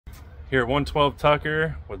Here at 112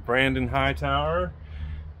 Tucker with Brandon Hightower.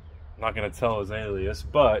 I'm not going to tell his alias,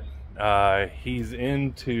 but he's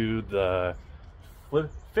into the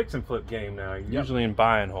fix and flip game now. You're usually in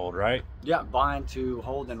buy and hold, right? Yeah, buying to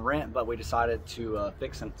hold and rent, but we decided to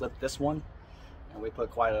fix and flip this one, and we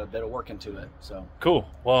put quite a bit of work into it. So cool.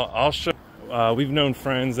 Well, I'll show. We've known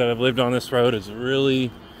friends that have lived on this road. It's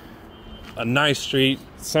really a nice street,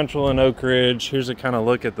 Central and Oak Ridge. Here's a kind of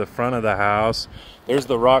look at the front of the house. There's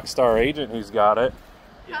the rock star agent who's got it.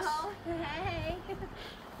 Yes. Oh, hey.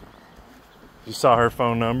 You saw her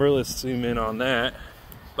phone number. Let's zoom in on that.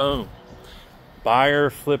 Boom. Buyer,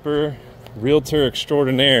 flipper, realtor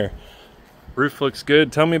extraordinaire. Roof looks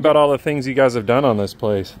good. Tell me about all the things you guys have done on this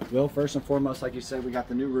place. Well, first and foremost, like you said, we got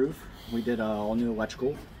the new roof. We did all new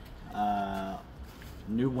electrical,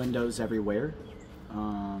 new windows everywhere.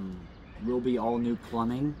 Will be all new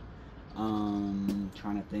plumbing.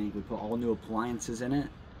 Trying to think, we put all new appliances in it.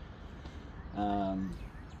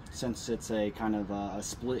 Since it's a kind of a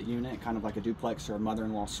split unit, kind of like a duplex or a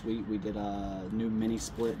mother-in-law suite, we did a new mini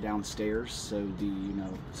split downstairs, so the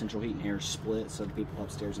central heat and air is split, so the people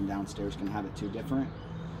upstairs and downstairs can have it two different.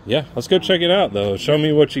 Yeah, let's go check it out though. Show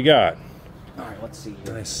me what you got. All right, let's see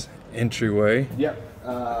here. Nice entryway. Yep.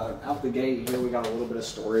 Out the gate here, we got a little bit of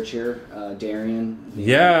storage here. Darian.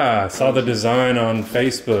 Yeah, I saw the design on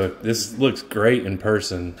Facebook. This looks great in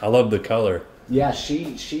person. I love the color. Yeah, she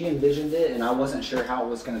envisioned it, and I wasn't sure how it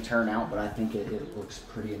was going to turn out, but I think it looks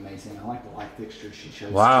pretty amazing. I like the light fixtures she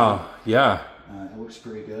chose. Wow, yeah. It looks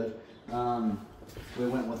pretty good. We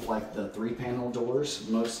went with like the 3-panel doors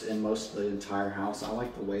in most of the entire house. I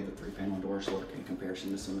like the way the 3-panel doors look in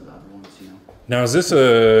comparison to some of the other ones, Now, is this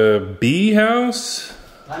a B house?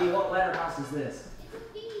 Honey, what letter house is this?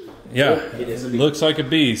 Yeah, it is a it B. looks like a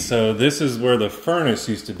B. So this is where the furnace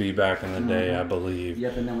used to be back in the day, I believe.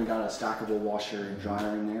 Yep, and then we got a stackable washer and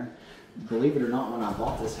dryer in there. Believe it or not, when I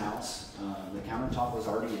bought this house, the countertop was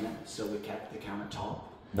already in it, so we kept the countertop.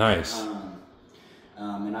 Nice.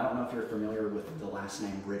 And I don't know if you're familiar with the last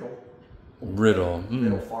name Riddle. Riddle.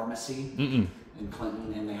 Riddle Pharmacy in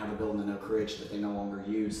Clinton, and they have a building in Oak Ridge that they no longer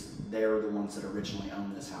use. They're the ones that originally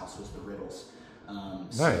owned this house, was the Riddles.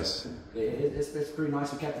 Nice. So it's pretty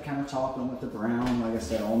nice. We kept the countertop and with the brown, like I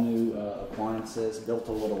said, all new appliances, built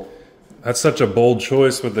a little... That's such a bold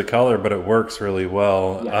choice with the color, but it works really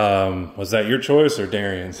well. Yeah. Was that your choice or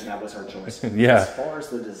Darian's? That was her choice. Yeah. As far as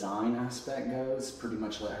the design aspect goes, pretty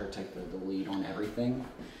much let her take the lead on everything.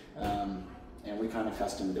 And we kind of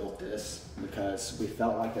custom built this because we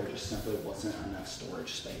felt like there just simply wasn't enough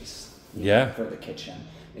storage space for the kitchen.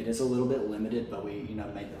 It is a little bit limited, but we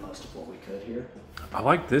made the most of what we could here. I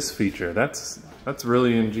like this feature. That's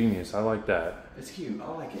really ingenious. I like that. It's cute.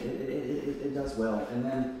 I like it. It does well. And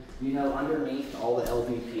then underneath all the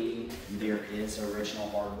LVP, there is original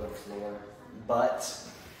hardwood floor, but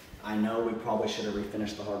I know we probably should have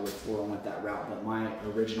refinished the hardwood floor and went that route, but my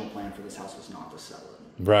original plan for this house was not to sell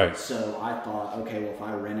it. Right. So I thought, okay, well, if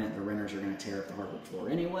I rent it, the renters are going to tear up the hardwood floor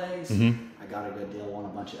anyways. I got a good deal on a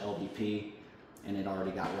bunch of LVP, and it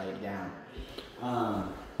already got laid down.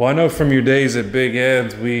 Well, I know from your days at Big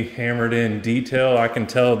Ed's, we hammered in detail. I can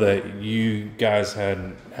tell that you guys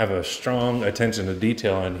have a strong attention to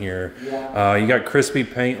detail in here. Yeah. You got crispy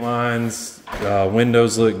paint lines.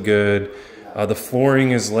 Windows look good. The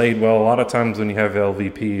flooring is laid well. A lot of times when you have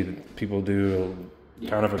LVP, people do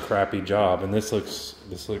kind of a crappy job, and this looks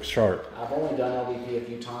sharp. I've only done LVP a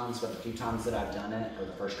few times, but the few times that I've done it, or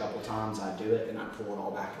the first couple of times I do it, and I pull it all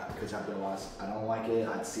back up because I realize I don't like it.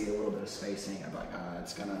 I'd see a little bit of spacing. I'm like,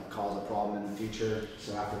 it's going to cause a problem in the future.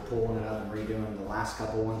 So after pulling it up and redoing the last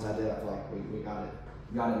couple ones I did, I feel like we got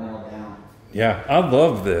it nailed down. Yeah, I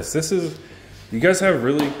love this. You guys have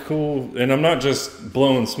really cool, and I'm not just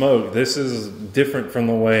blowing smoke. This is different from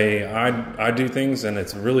the way I do things, and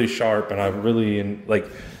it's really sharp, and I really like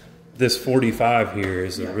this 45 here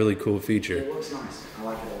is a really cool feature. It looks nice. I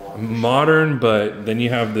like it a lot. Modern, but then you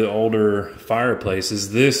have the older fireplace.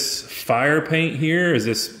 Is this fire paint here? Is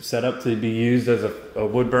this set up to be used as a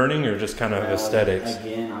wood burning or just kind of aesthetics?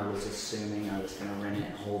 Again, I was assuming I was going to rent it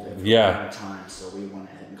and hold it for a time, so we went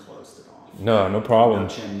ahead and closed it off. No problem. No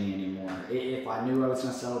chimney anymore. If I knew I was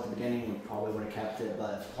going to sell at the beginning, we probably would have kept it,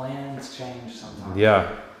 but plans change sometimes. Yeah.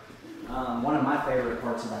 One of my favorite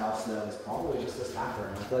parts of the house, though, is probably just this bathroom.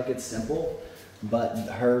 I feel like it's simple, but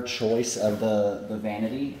her choice of the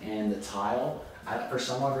vanity and the tile, for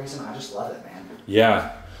some odd reason, I just love it, man.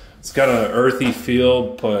 Yeah. It's got an earthy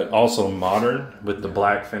feel, but also modern with the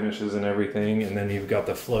black finishes and everything. And then you've got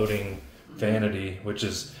the floating vanity, which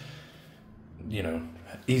is,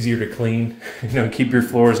 easier to clean. Keep your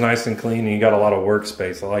floors nice and clean, and you got a lot of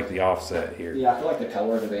workspace. I like the offset here. Yeah, I feel like the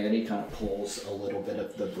color of the vanity kind of pulls a little bit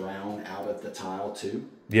of the brown out of the tile too.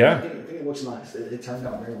 Yeah. I think it looks nice. It turned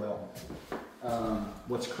out very well.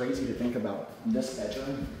 What's crazy to think about, this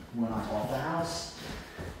bedroom, when I bought the house,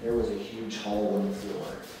 there was a huge hole in the floor.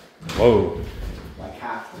 Whoa. Like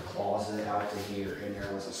half the closet out to here, and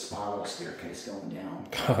there was a spiral staircase going down.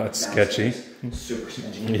 God, that's sketchy. Super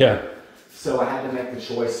sketchy. Yeah. So I had to make the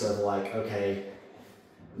choice of like, okay,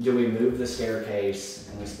 do we move the staircase?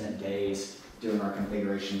 And we spent days doing our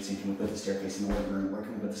configuration, seeing can we put the staircase in the living room, where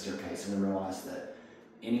can we put the staircase? And we realized that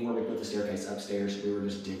anywhere we put the staircase upstairs, we were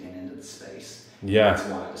just digging into the space. Yeah. That's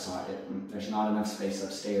why I decided there's not enough space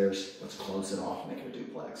upstairs. Let's close it off and make it a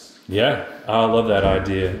duplex. Yeah, I love that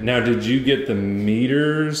idea. Now, did you get the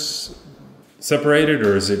meters separated,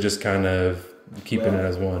 or is it just kind of keeping it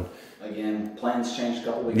as one? Again, plans changed a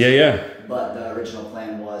couple weeks ago. Yeah. But the original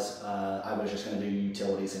plan was I was just going to do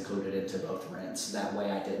utilities included into both rents. That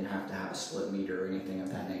way I didn't have to have a split meter or anything of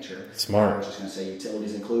that nature. Smart. I was just going to say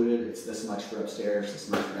utilities included. It's this much for upstairs, this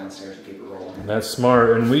much for downstairs, to keep it rolling. That's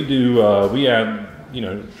smart. And we do, we add,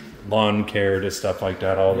 lawn care to stuff like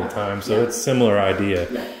that all the time. So it's a similar idea.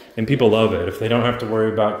 Yeah. And people love it if they don't have to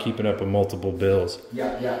worry about keeping up with multiple bills.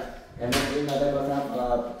 Yeah. And then, they both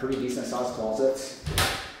have pretty decent sized closets.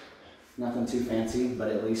 Nothing too fancy, but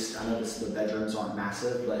at least I noticed the bedrooms aren't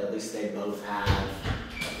massive, but at least they both have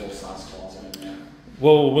a full-size closet in there.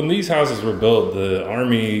 Well, when these houses were built, the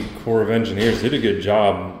Army Corps of Engineers did a good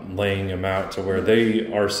job laying them out to where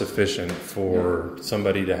they are sufficient for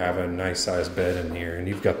somebody to have a nice-sized bed in here, and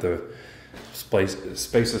you've got the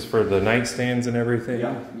spaces for the nightstands and everything.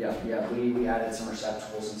 Yeah. We added some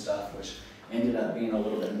receptacles and stuff, which ended up being a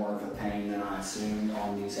little bit more of a pain than I assumed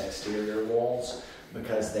on these exterior walls,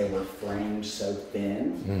 because they were framed so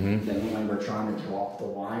thin that when we were trying to drop the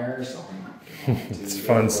wires, oh my God, dude, it's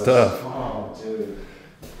fun stuff. Oh, dude.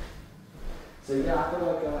 So yeah, I feel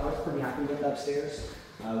like I was pretty happy with upstairs.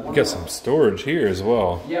 You got some storage here as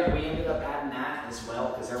well. Yeah, we ended up adding that as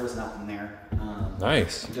well because there was nothing there.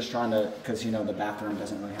 Nice. Just trying to, because the bathroom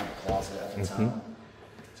doesn't really have a closet of its own.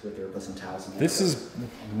 So we put some towels in there. This is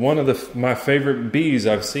one of my favorite Bs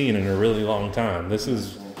I've seen in a really long time. This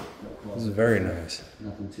is very nice.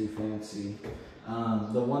 Nothing too fancy.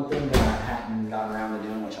 The one thing that I hadn't got around to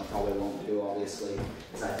doing, which I probably won't do obviously,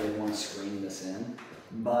 is I did want to screen this in.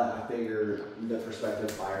 But I figured the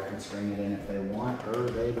prospective buyer can screen it in if they want, or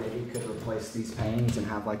they maybe could replace these panes and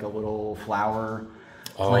have like a little flower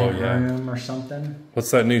plant room or something.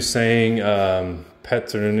 What's that new saying?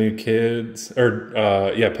 Pets are the new kids, or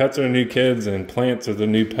pets are the new kids, and plants are the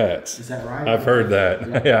new pets. Is that right? I've heard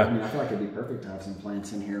that. Yeah. I feel like it'd be perfect to have some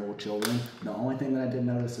plants in here with children. The only thing that I did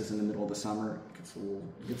notice is in the middle of the summer, it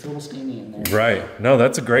gets a little steamy in there. Right. No,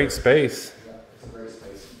 that's a great space. Yeah, it's a great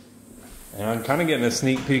space. And I'm kind of getting a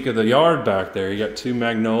sneak peek of the yard back there. You got 2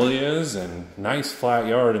 magnolias and nice flat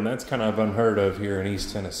yard, and that's kind of unheard of here in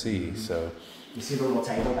East Tennessee. So. You see the little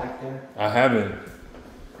table back there? I haven't.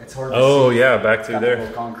 It's hard to see. Yeah, back through there. A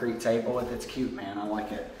little concrete table. It's cute, man. I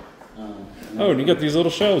like it. And you got these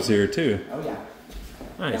little shelves here too. Oh yeah.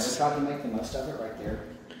 Nice. Yeah, we tried to make the most of it right there.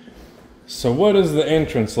 So what does the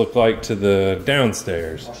entrance look like to the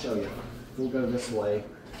downstairs? I'll show you. We'll go this way.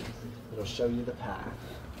 It'll show you the path.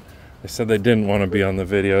 They said they didn't want to be on the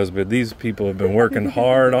videos, but these people have been working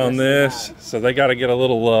hard on this, so they got to get a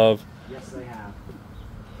little love. Yes, they have.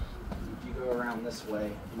 If you go around this way,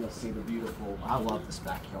 you'll see the beautiful. I love this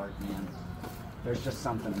backyard, man. There's just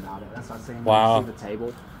something about it. That's what I'm saying. Wow. You see the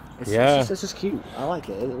table. It's just cute. I like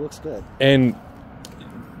it. It looks good. And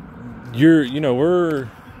we're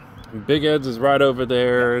Big Ed's is right over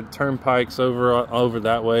there. Turnpike's over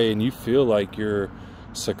that way, and you feel like you're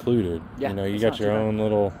secluded. Yeah, you got your own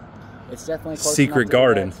little. It's definitely close secret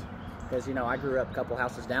garden. Because I grew up a couple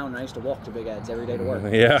houses down, and I used to walk to Big Ed's every day to work.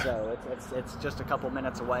 Yeah. So it's just a couple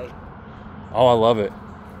minutes away. Oh, I love it.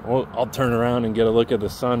 Well, I'll turn around and get a look at the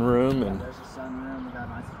sunroom. And there's a sunroom. We got a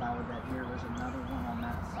nice flower bed here. There's another one on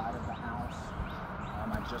that side of the house.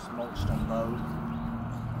 I just mulched them both.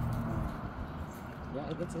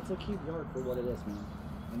 Yeah, it's a cute yard for what it is, man.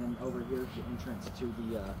 And then over here's the entrance to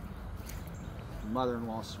the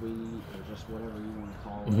mother-in-law suite, or just whatever you want to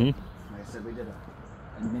call it. Like I said, we did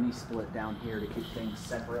a mini split down here to keep things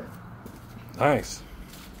separate. Nice.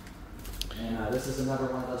 And this is another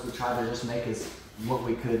one of those we try to just make as what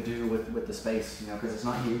we could do with the space, because it's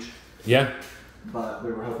not huge. Yeah. But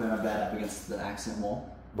we were hoping to have that up against the accent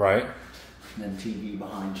wall. Right. And then TV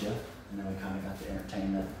behind you. And then we kind of got the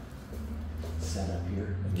entertainment set up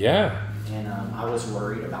here. Yeah. And I was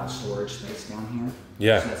worried about storage space down here.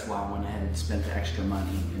 Yeah. So that's why I went ahead and spent the extra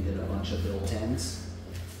money and did a bunch of built-ins.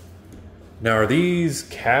 Now, are these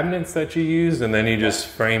cabinets that you used, and then you just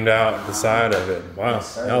framed out the side of it? Wow,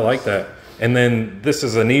 Yes, sir. I like that. And then this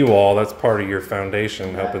is a knee wall. That's part of your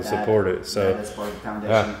foundation, helping support it. So that's part of the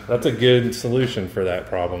foundation. that's a good solution for that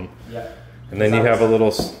problem. Yep. And then you have a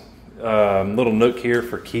little little nook here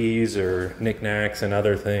for keys or knickknacks and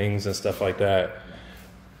other things and stuff like that.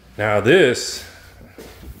 Now this,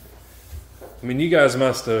 I mean, you guys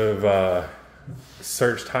must have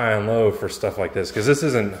searched high and low for stuff like this, because this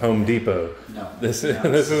isn't Home Depot. No. This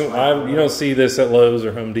No, isn't. You don't see this at Lowe's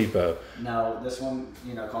or Home Depot. No, this one,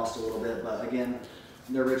 cost a little bit, but again,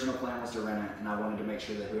 the original plan was to rent it, and I wanted to make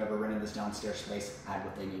sure that whoever rented this downstairs space had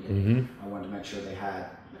what they needed. Mm-hmm. I wanted to make sure they had,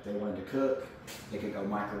 if they wanted to cook, they could go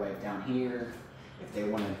microwave down here. If they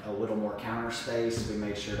wanted a little more counter space, we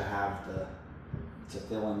made sure to have to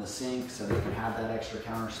fill in the sink so they could have that extra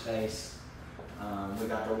counter space. We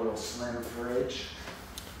got the little slim fridge.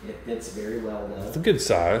 It fits very well though. It's a good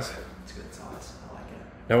size. It's a good size. I like it.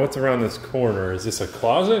 Now, what's around this corner? Is this a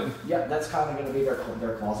closet? Yeah, that's kind of going to be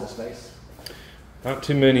their closet space. Not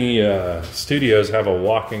too many studios have a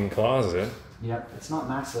walk-in closet. Yeah, it's not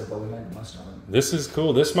massive, but we made the most of it. This is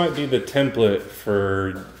cool. This might be the template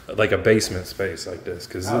for like a basement space like this,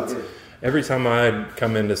 because every time I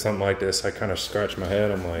come into something like this, I kind of scratch my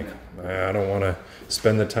head. I'm like, I don't want to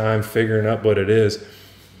spend the time figuring out what it is.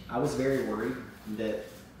 I was very worried that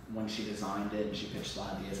when she designed it and she pitched the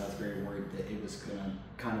ideas, I was very worried that it was going to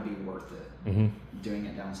kind of be worth it doing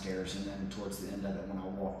it downstairs. And then towards the end of it, when I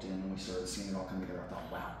walked in and we started seeing it all come together, I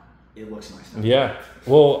thought, wow, it looks nice down Yeah.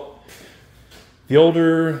 Well, the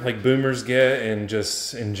older like boomers get, and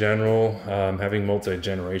just in general, having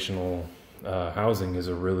multi-generational housing is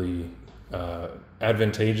a really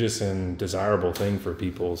advantageous and desirable thing for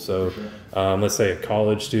people. So let's say a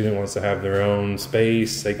college student wants to have their own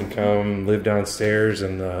space, they can come live downstairs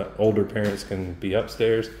and the older parents can be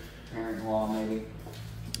upstairs. Parent-in-law, maybe.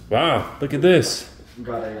 Wow, look at this. We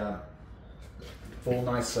got a full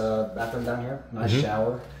nice bathroom down here, nice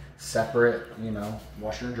shower, separate,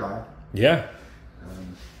 washer and dryer. Yeah.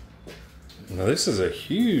 Now this is a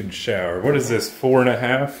huge shower. What is this,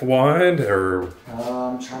 4.5 wide or?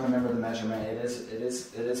 I'm trying to remember the measurement. It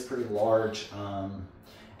is pretty large.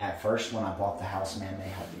 At first, when I bought the house, man, they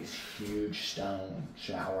had these huge stone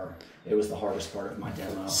shower. It was the hardest part of my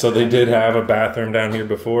demo. So they did have a bathroom down here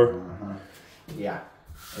before? Yeah,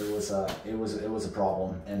 it was a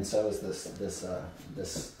problem, and so is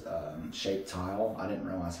this shaped tile. I didn't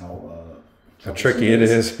realize how tricky it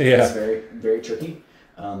is. Yeah, it's very, very tricky.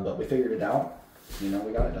 But we figured it out. We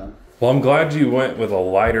got it done. Well, I'm glad you went with a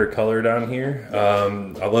lighter color down here.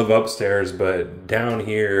 I love upstairs, but down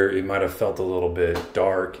here it might have felt a little bit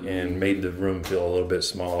dark and made the room feel a little bit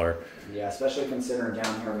smaller. Yeah, especially considering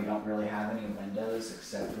down here we don't really have any windows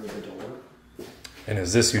except through the door. And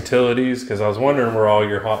is this utilities? Because I was wondering where all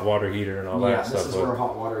your hot water heater and all that stuff was. Yeah, this is where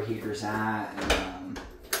hot water heater's at. And,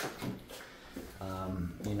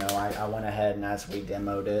 I went ahead and as we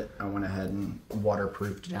demoed it, I went ahead and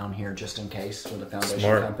waterproofed down here just in case with the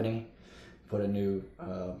foundation company. Put a new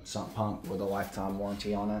sump pump with a lifetime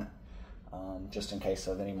warranty on it, just in case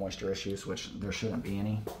of any moisture issues, which there shouldn't be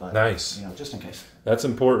any. But, nice. Just in case. That's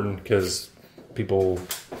important because people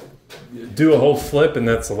do a whole flip and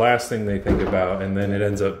that's the last thing they think about, and then it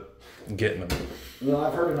ends up getting them. Well,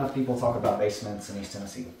 I've heard enough people talk about basements in East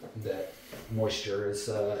Tennessee that moisture is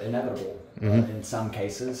inevitable in some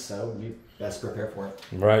cases, so you best prepare for it.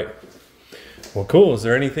 Right. Well, cool. Is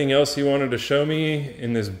there anything else you wanted to show me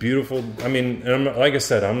in this beautiful? I mean, like I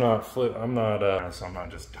said, I'm not so I'm not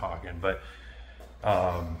just talking, but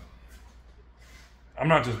I'm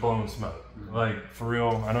not just blowing smoke. Like for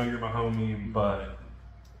real, I know you're my homie, but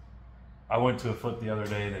I went to a flip the other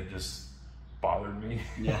day that just bothered me.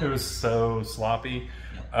 Yeah. It was so sloppy.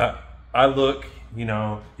 I look, you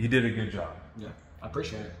did a good job. Yeah, I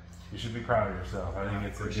appreciate it. You should be proud of yourself. I think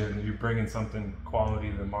it's a good, you're bringing something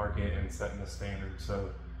quality to the market and setting the standard. So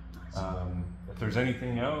if there's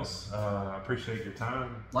anything else, I appreciate your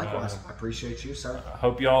time. Likewise, I appreciate you, sir. I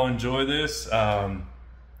hope y'all enjoy this.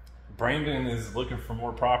 Brandon is looking for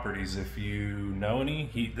more properties. If you know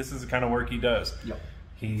any, this is the kind of work he does. Yep.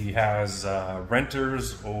 He has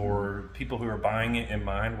renters or people who are buying it in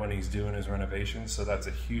mind when he's doing his renovations. So that's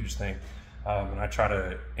a huge thing. And I try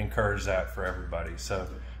to encourage that for everybody. So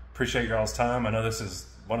appreciate y'all's time. I know this is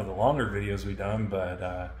one of the longer videos we've done,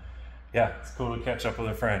 but yeah, it's cool to catch up with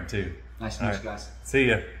a friend too. Nice to meet you guys. See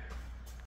ya.